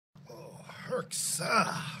works.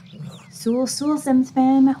 Soul Sims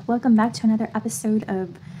fam, welcome back to another episode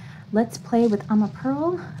of Let's Play with Amma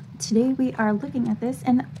Pearl. Today we are looking at this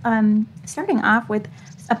and starting off with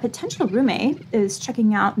a potential roommate is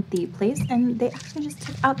checking out the place and they actually just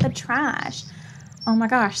took out the trash. Oh my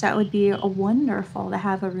gosh, that would be wonderful to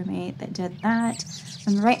have a roommate that did that.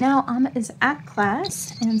 And right now Amma is at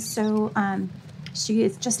class, and so she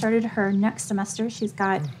has just started her next semester. She's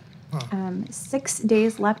got 6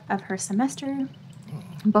 days left of her semester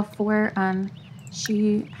before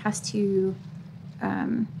she has to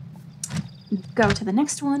go to the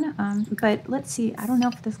next one. But let's see, I don't know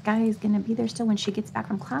if this guy is going to be there still when she gets back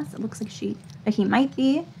from class. It looks like he might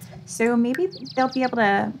be. So maybe they'll be able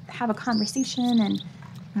to have a conversation,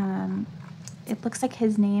 and it looks like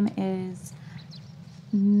his name is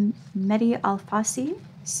Mehdi Al-Fassi.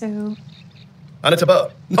 So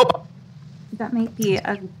Nope. that might be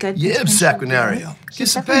a good Yib Saquinario.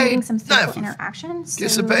 She's definitely getting some social interactions.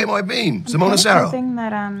 Kisapay my beam. Simona Saro. Hoping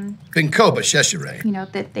that Pinkoba Sheshere. you know,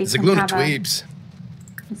 that they can Zagluna have Tweebs.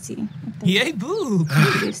 let's see. Yay, boo!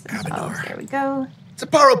 Introduce themselves. There we go.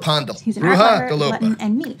 Zaparo Pondo. He's an Ruha art lover, Galopa. glutton,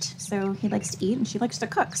 and meat. So he likes to eat, and she likes to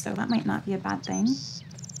cook. So that might not be a bad thing.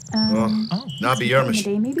 Nabi Yermish.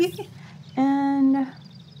 Day maybe. And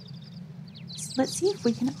let's see if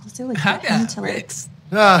we can also get him to like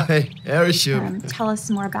Hey, Erishub. tell us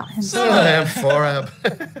more about himself, Salam Forab.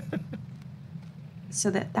 so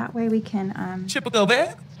that way we can Chipico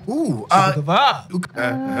bag? Ooh, Don't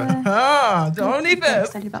I'm even.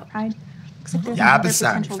 excited about Pride. Looks like there's Yaba another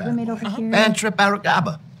San potential fam. roommate over here. Bantrip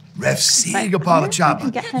Baragaba. Ref Siga Pala Chaba.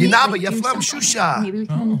 Yanaba Yaflam Shusha. Maybe we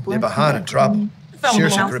can blend Nebahana him trouble. in Shirsha house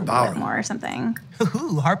a little bit Gripara. more or something.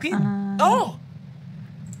 Ooh, harpy. Oh.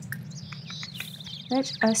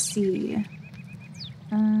 Let us see.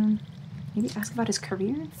 Maybe ask about his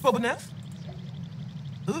career. Bobanef.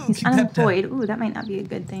 Ooh, He's keep that unemployed. Ooh, that might not be a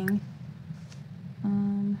good thing.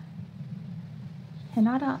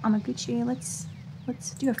 Hinata Amaguchi. Let's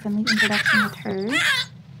do a friendly introduction with her.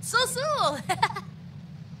 So.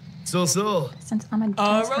 So. Since Amma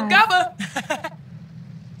does have Rogaba.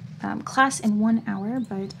 class in 1 hour,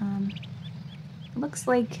 but it looks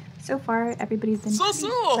like so far everybody's been pretty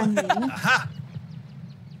friendly.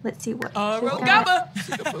 Let's see what she's got.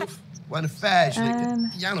 Rogaba. One Faj. Um,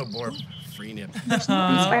 Yano Borb. Free Nip. There's no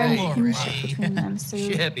inspiring kinship between them, so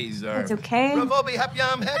Shibbies are. that's okay. Ravobi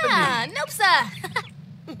Hapiam Heavenly. Nope, sir.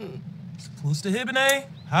 Close to Hibine.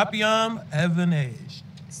 Happyam Evanage.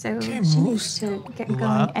 So she needs to get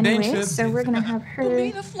going anyway, so we're going to have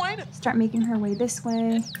her start making her way this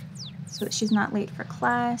way so that she's not late for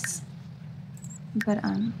class. But,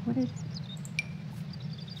 what did...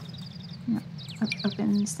 No,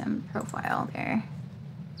 open some profile there.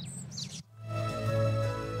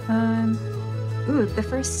 Ooh, the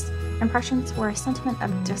first impressions were a sentiment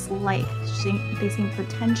of dislike. They seem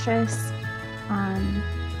pretentious,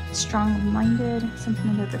 strong-minded,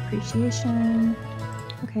 sentiment of appreciation.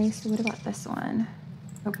 Okay, so what about this one?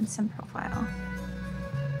 Open some profile.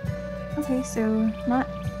 Okay, so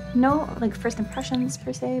no like first impressions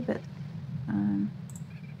per se, but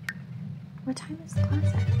what time is the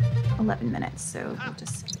class at? 11 minutes, so we'll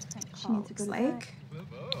just she needs to go like.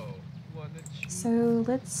 So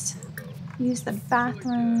let's use the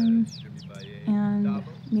bathroom, and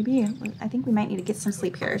maybe I think we might need to get some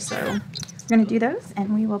sleep here, so we're gonna do those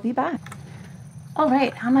and we will be back. All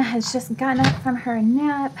right, Amma has just gotten up from her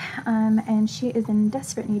nap, and she is in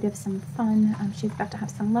desperate need of some fun. She's about to have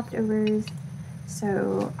some leftovers,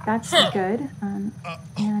 so that's good. And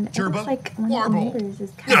it looks like one of the neighbors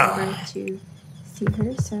is coming over to see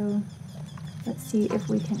her, so let's see if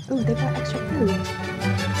we can... Oh, they got extra food.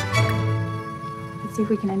 Let's see if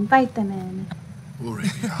we can invite them in.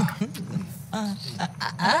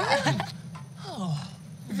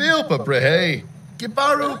 Vilpa Brehe.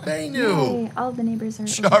 Gibaru Benu. Yay, all the neighbors are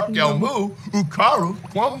over Sharp here. Yalmu. Ukaru.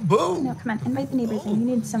 Kwambu. No, come on, invite the neighbors in.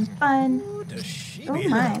 We need some fun. Oh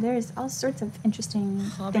my, there's all sorts of interesting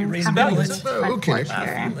things happening in the front porch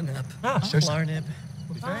here.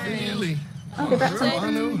 Really? Oh, they brought some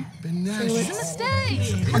food.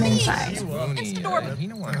 Come inside. It's adorable.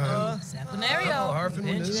 Scenario. She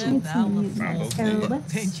needs some amusement, so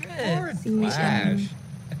let's see.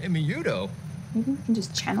 Maybe we can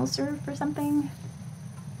just channel surf or something.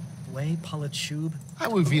 Way Palachub. I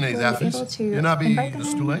will Vina We're able Zafis. to You're not be invite them in.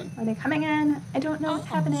 Stule. Are they coming in? I don't know what's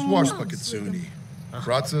happening. Swarspucketsuni.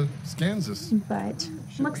 Kratza Skansas. But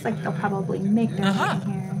looks like they'll probably make their way in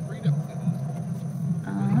here.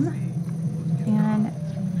 And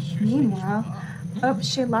meanwhile,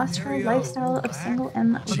 she lost her lifestyle of single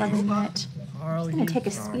and loving it. She's gonna take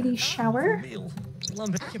a speedy shower.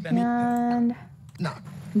 And No.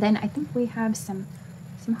 then I think we have some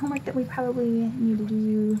homework that we probably need to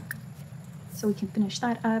do, so we can finish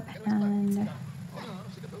that up and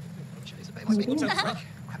maybe load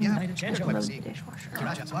the dishwasher. Are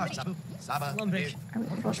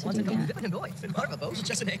we supposed to do that?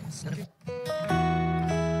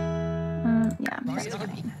 Yeah, that's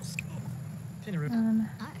fine.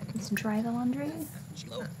 Let's dry the laundry.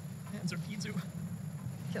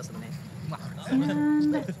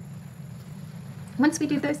 And once we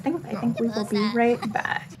do those things, I think we will be right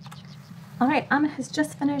back. All right, Amma has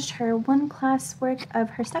just finished her one class work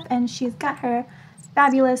of her stuff, and she's got her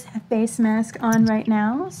fabulous face mask on right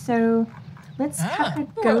now. So let's have her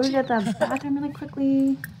go to the bathroom really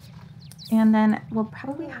quickly, and then we'll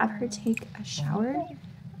probably have her take a shower.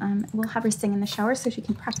 We'll have her sing in the shower so she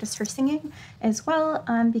can practice her singing as well,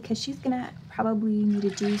 because she's gonna probably need to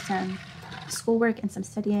do some schoolwork and some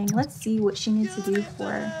studying. Let's see what she needs to do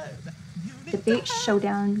for debate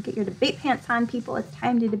showdown. Get your debate pants on, people. It's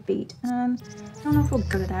time to debate. I don't know if we'll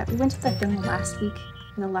go to that. We went to the thing last week,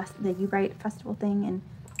 the You Write festival thing, and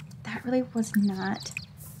that really was not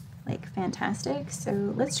like fantastic. So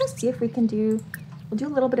let's just see if we can we'll do a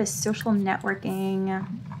little bit of social networking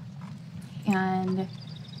and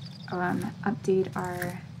update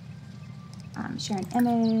our share an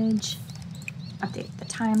image, update the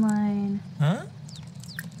timeline.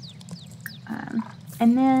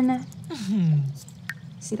 And then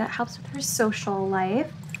see, that helps with her social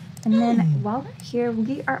life. And then while we're here,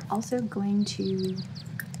 we are also going to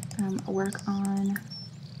work on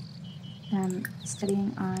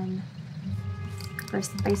studying on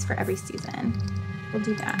first advice for every season. We'll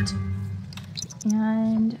do that.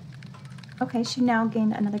 And okay, she now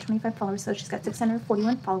gained another 25 followers, so she's got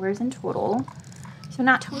 641 followers in total. So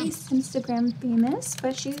not totally Instagram famous,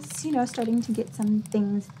 but she's, starting to get some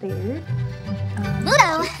things there.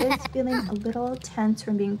 She is feeling a little tense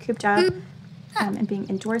from being cooped up and being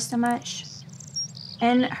indoors so much.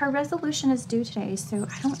 And her resolution is due today, so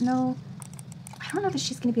I don't know that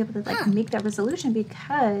she's going to be able to make that resolution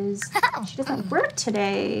because she doesn't work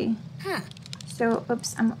today. So,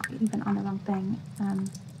 oops, I'm even on the wrong thing.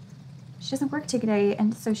 She doesn't work today,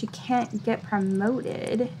 and so she can't get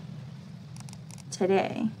promoted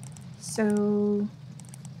today. So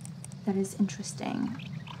that is interesting.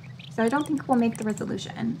 So I don't think we'll make the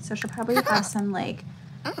resolution. So she'll probably have some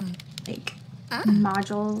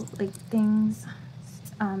module things,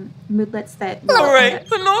 moodlets that will Hooray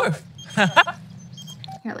for North!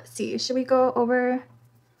 Here, let's see. Should we go over?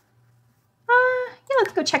 Yeah,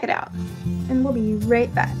 let's go check it out. And we'll be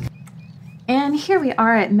right back. And here we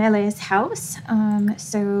are at Mele's house.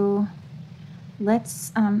 So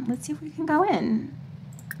let's see if we can go in.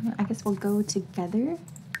 I guess we'll go together.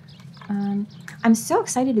 I'm so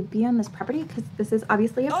excited to be on this property because this is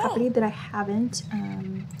obviously a property that I haven't.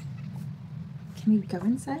 Can we go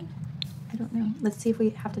inside? I don't know. Let's see if we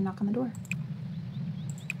have to knock on the door.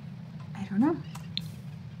 I don't know.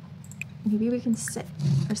 Maybe we can sit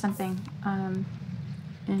or something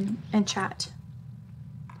and chat.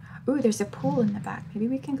 Ooh, there's a pool in the back. Maybe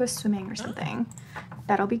we can go swimming or something.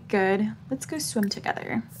 That'll be good. Let's go swim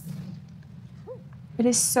together. It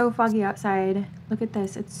is so foggy outside. Look at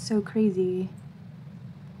this. It's so crazy.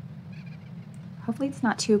 Hopefully it's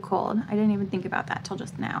not too cold. I didn't even think about that till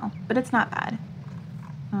just now, but it's not bad.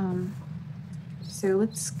 So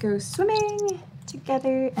let's go swimming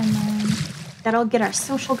together, and then that'll get our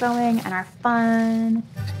social going and our fun.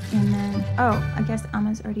 And then, I guess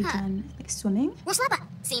Amma's already done swimming.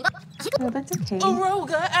 Oh, that's okay.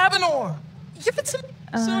 Aroga Abenor! Give it to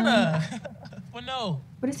Suna! Well, no.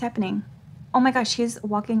 What is happening? Oh my gosh, he's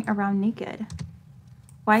walking around naked.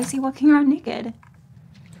 Why is he walking around naked?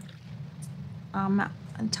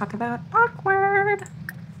 Talk about awkward.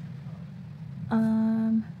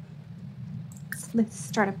 Let's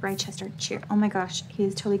start up Brychester cheer. Oh my gosh, he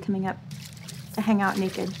is totally coming up to hang out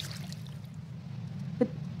naked. But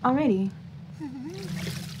already.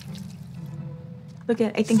 Look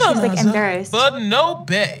at, I think she's embarrassed. But no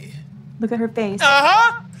bay. Look at her face.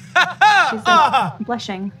 She's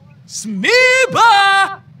blushing.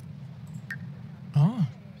 Smeeba! Oh.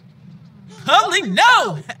 Holy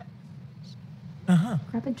no!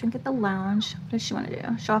 Grab a drink at the lounge. What does she want to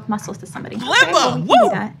do? Show off muscles to somebody. Okay, Limba! well, we can do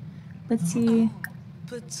that. Let's see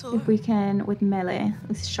if we can, with Mele,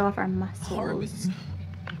 let's show off our muscles.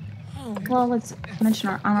 Well, let's mention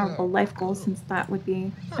our honorable life goals, since that would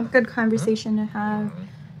be a good conversation to have.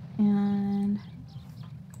 And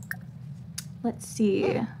let's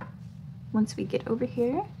see. Once we get over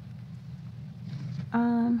here,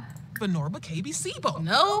 Venorba KB Sibo.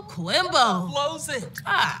 No Quimbo. Flows it.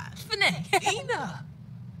 Finay. Ina.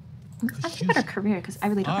 I think about her career because I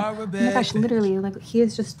really don't know. Oh my Arabic. gosh, literally, like he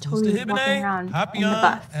is just totally walking around in the Hapian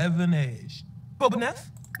buff. Evanage. Bobanef.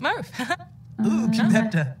 Murph. Ooh,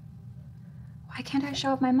 Kipepta. Why can't I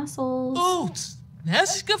show off my muscles? Oots.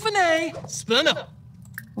 Neska Finay. Spinner.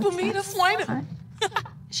 Bumina Fwina.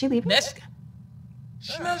 Is she leaving? Neska.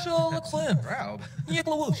 Schmeshel Klim.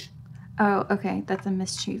 Yiklawoosh. Oh, okay. That's a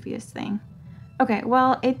mischievous thing. Okay,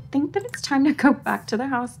 well, I think that it's time to go back to the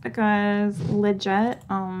house because legit,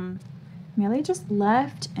 Melee just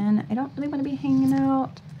left and I don't really want to be hanging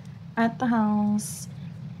out at the house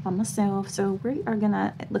by myself. So we are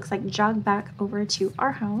gonna, it looks like, jog back over to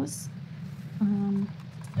our house.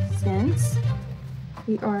 Since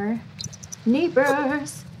we are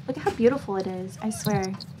neighbors. Look at how beautiful it is, I swear.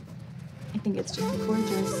 I think it's just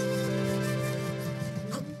gorgeous.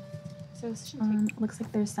 So looks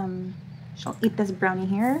like there's some, she'll eat this brownie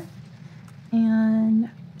here. And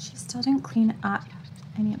she still didn't clean up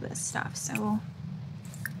any of this stuff. So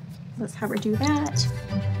let's have her do that.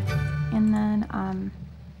 And then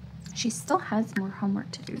she still has more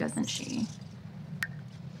homework to do, doesn't she?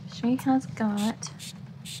 She has got,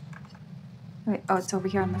 wait, oh, it's over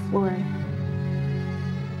here on the floor.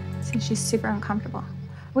 See, she's super uncomfortable.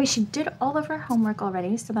 Wait, she did all of her homework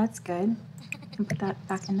already, so that's good. Can put that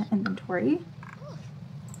back in the inventory.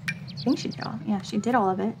 I think she did all, yeah, she did all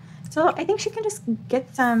of it. So I think she can just get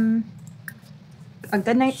a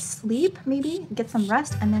good night's sleep, maybe, get some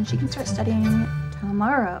rest, and then she can start studying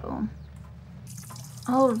tomorrow.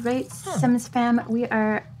 All right, Sims fam, we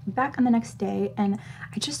are back on the next day, and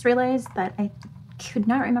I just realized that I could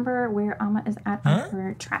not remember where Amma is at on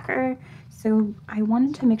her tracker, so I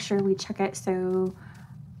wanted to make sure we check it. So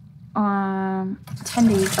 10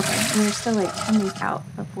 days, okay, we're still like 10 days out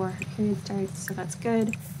before her period starts, so that's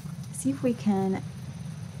good. See if we can,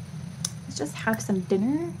 let's just have some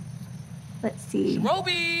dinner. Let's see.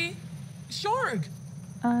 Roby. Shorg.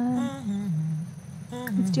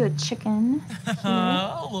 Let's do a chicken.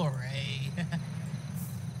 Lorray.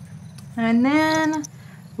 And then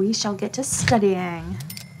we shall get to studying.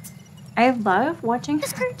 I love watching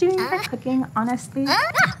her doing her cooking, honestly,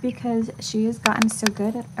 because she has gotten so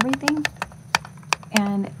good at everything.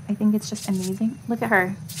 And I think it's just amazing. Look at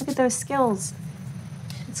her. Look at those skills.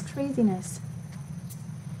 It's craziness.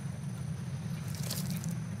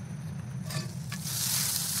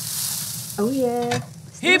 Oh yeah.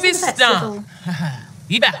 Hibistan.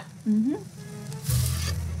 Iba.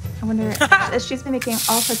 I wonder, she's been making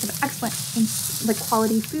all sorts of excellent, like,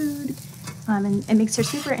 quality food, and it makes her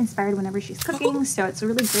super inspired whenever she's cooking. So it's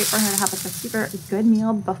really great for her to have like a super good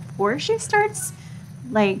meal before she starts,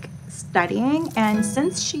 like, studying. And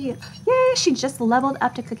since she just leveled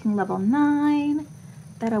up to cooking level 9.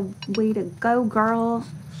 That a way to go, girl.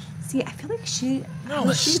 See, I feel like she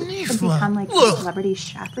could become like a celebrity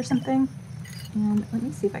chef or something. And let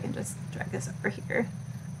me see if I can just drag this over here.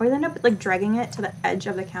 Or end up like dragging it to the edge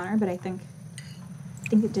of the counter, but I think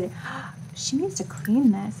it did it. She needs to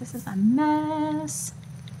clean this. This is a mess.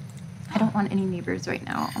 I don't want any neighbors right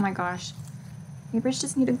now. Oh my gosh. Neighbors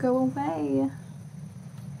just need to go away.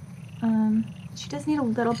 She does need a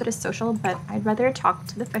little bit of social, but I'd rather talk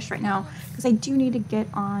to the fish right now because I do need to get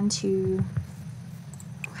on to,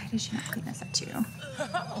 why did she not clean this up too?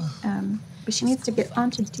 But she needs to get on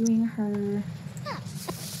to doing her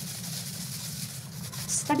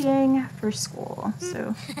studying for school.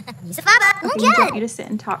 So okay, you don't need to sit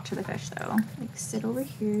and talk to the fish though. Like, sit over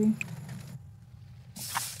here.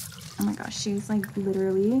 Oh my gosh, she's like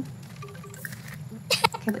literally.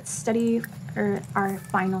 Okay, let's study for our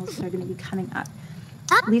finals that are going to be coming up.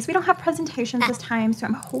 At least we don't have presentations this time, so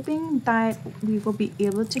I'm hoping that we will be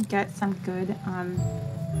able to get some good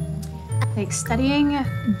like studying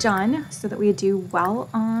done so that we do well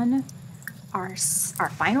on our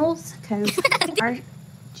finals, because our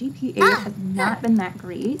GPA has not been that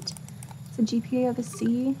great. It's a GPA of a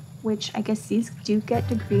C, which I guess C's do get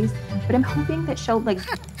degrees, but I'm hoping that she'll like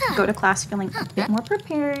go to class feeling a bit more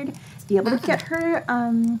prepared, be able to get her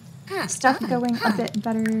stuff going a bit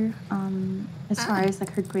better as far as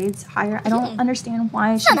like her grades higher. I don't understand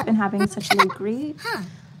why she's been having such low grades,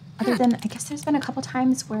 other than I guess there's been a couple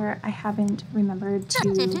times where I haven't remembered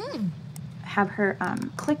to have her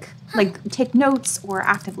take notes or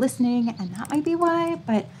active listening, and that might be why,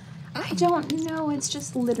 but I don't know. It's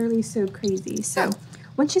just literally so crazy. So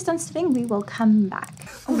once she's done studying, we will come back.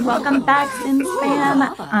 Welcome back, Sims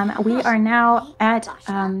fam. We are now at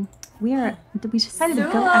we decided to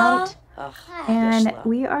go out, and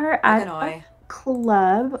we are at a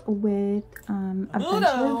club with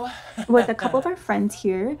a couple of our friends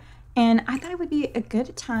here, And I thought it would be a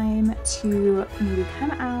good time to maybe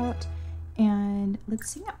come out and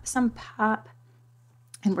let's sing some pop.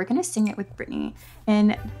 And we're gonna sing it with Brittany.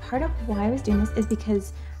 And part of why I was doing this is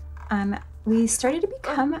because we started to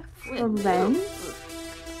become friends.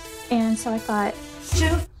 And so I thought,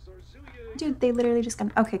 dude, they literally just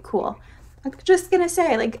got, okay, cool. I'm just gonna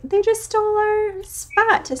say, like, they just stole our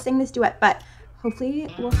spot to sing this duet, but hopefully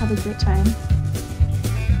we'll have a great time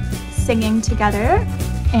singing together.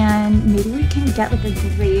 And maybe we can get like a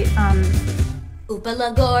great, look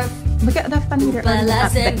at the funny meter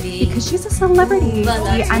because she's a celebrity. See,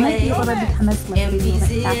 I might be able to become a celebrity a little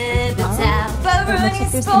bit faster as well. It looks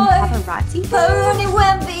like there's some paparazzi. So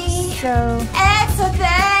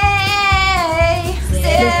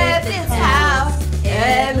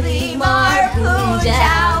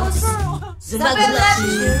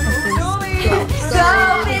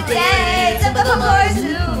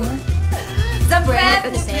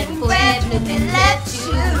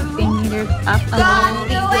fingers up a little.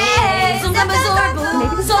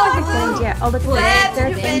 Maybe this is like a good idea. Oh, look at this.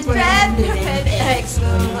 They're fainting.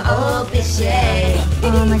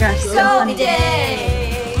 Oh my gosh, so funny.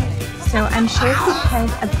 So I'm sure it's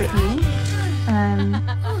because of Brittany.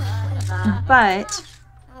 But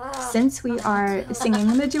since we are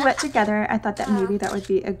singing the duet together, I thought that maybe that would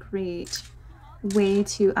be a great way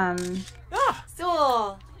to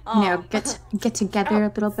you know, get together a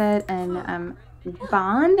little bit and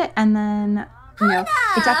bond, and then you know,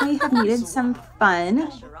 it definitely have needed some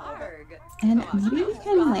fun, and maybe we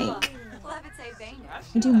can like.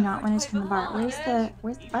 I do not want to turn the bar. Where's the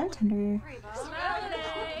bartender?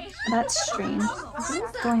 That's strange.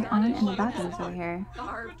 What's going on in the bathrooms over here?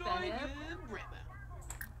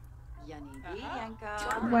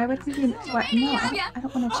 Why would we do what? No, I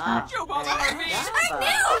don't want to chat.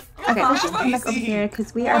 Okay, let's just come back over here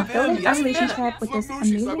because we are building a relationship with this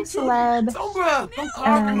amazing celeb.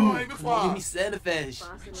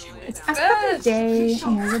 It's after the day, you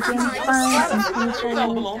know, we're doing fun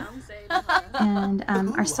and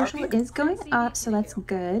our social is going up, so that's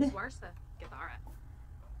good.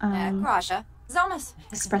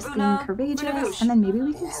 Express being courageous, and then maybe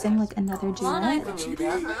we can sing like another duet,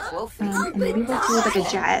 and maybe we'll do like a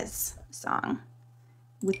jazz song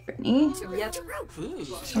with Brittany.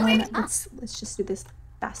 And let's just do this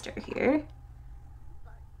faster here.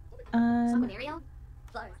 Okay,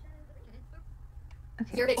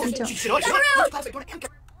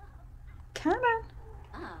 come on.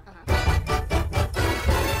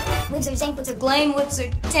 Whips are zank, whips are glam, whips are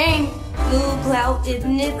tame. Blue cloud,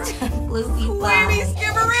 isn't it? Bluey wow.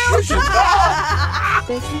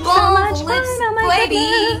 This is so much fun, oh my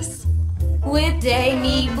goodness. With day,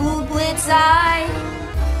 me, blue blitz eye.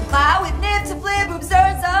 Cloud with nips to flip, boobs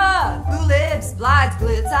are blue lips, blind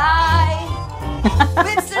splits eye.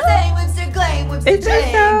 Whips are zang, whips are glam, whips are tame. So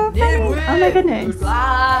funny. Oh my goodness.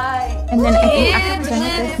 And then I think after we're done with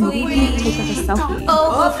this, maybe we can take like a selfie.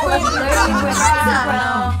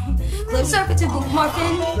 Surfer to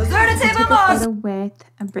morphin. Take a photo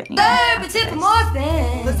with Brittany. Surfer to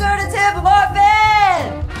morphin. Surfer to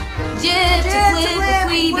morphin. Jib to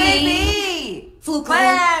flip queeby. Fluke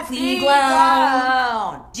clan, flea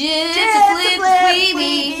ground. Jib to flip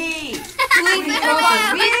queeby.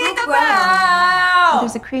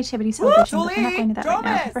 There's a creativity celebration, but we're not going to that right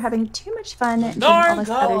now because we're having too much fun doing all this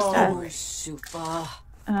other stuff.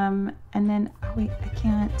 And then, oh wait, I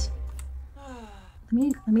can't.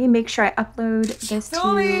 Let me make sure I upload this to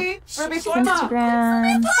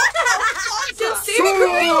Instagram.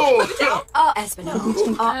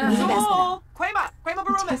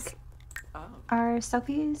 Take our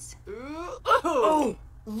selfies.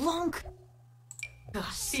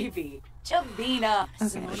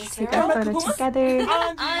 Okay, let's take our photo together.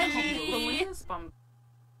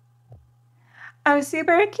 Oh,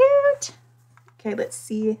 super cute. Okay, let's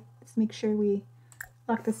see. Let's make sure we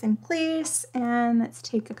lock this in place, and let's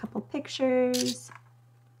take a couple pictures.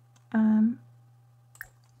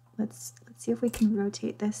 Let's see if we can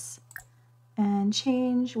rotate this and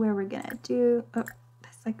change where we're gonna do. Oh,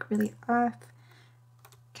 that's like really off.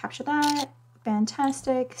 Capture that.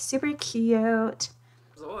 Fantastic. Super cute.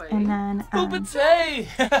 And then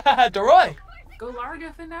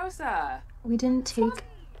we didn't take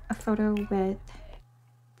a photo with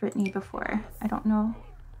Brittany before. I don't know.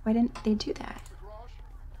 Why didn't they do that?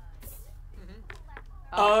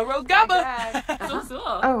 Oh,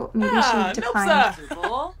 maybe she declined.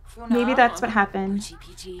 Maybe that's what happened.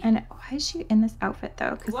 And why is she in this outfit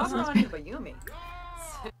though? Because this is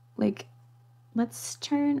like, let's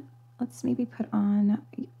maybe put on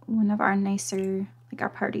one of our nicer, like our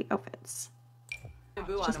party outfits.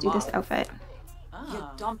 Just do this outfit.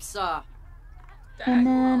 Dumpsa. And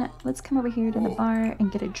then let's come over here to the bar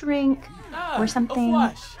and get a drink or something.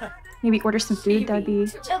 Maybe order some food. That would be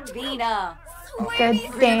Javina. a good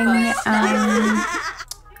thing. Let's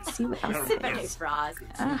see what else there is.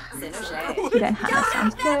 Pita and Hannah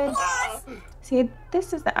sounds good. See,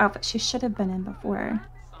 this is the outfit she should have been in before.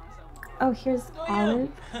 Oh, here's Olive.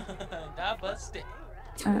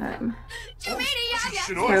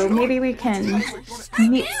 So maybe we can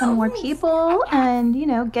meet some more people and, you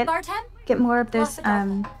know, get more of this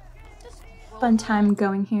fun time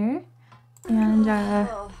going here. And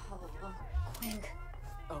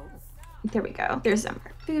there we go. There's some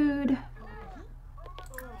food.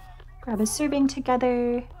 Grab a serving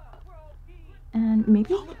together. And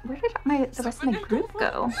maybe, where did the rest of my group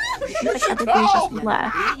go? Seems like everybody just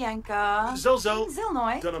left. Yanka. Zozo.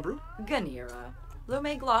 Zilnoy. Dunabrew. Ganira.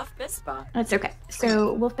 Lumegloff Bispa. That's okay.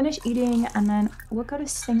 So we'll finish eating and then we'll go to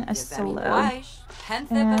sing a solo.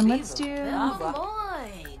 And let's do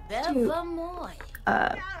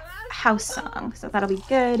a house song. So that'll be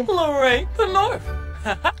good.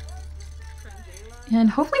 And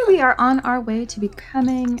hopefully we are on our way to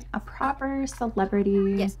becoming a proper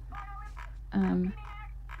celebrity. Yes.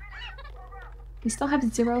 We still have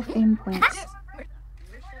 0 fame points.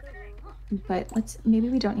 But maybe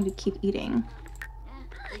we don't need to keep eating.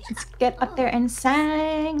 Let's get up there and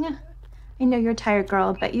sing. I know you're tired,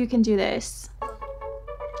 girl, but you can do this.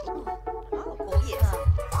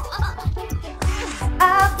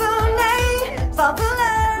 Abune,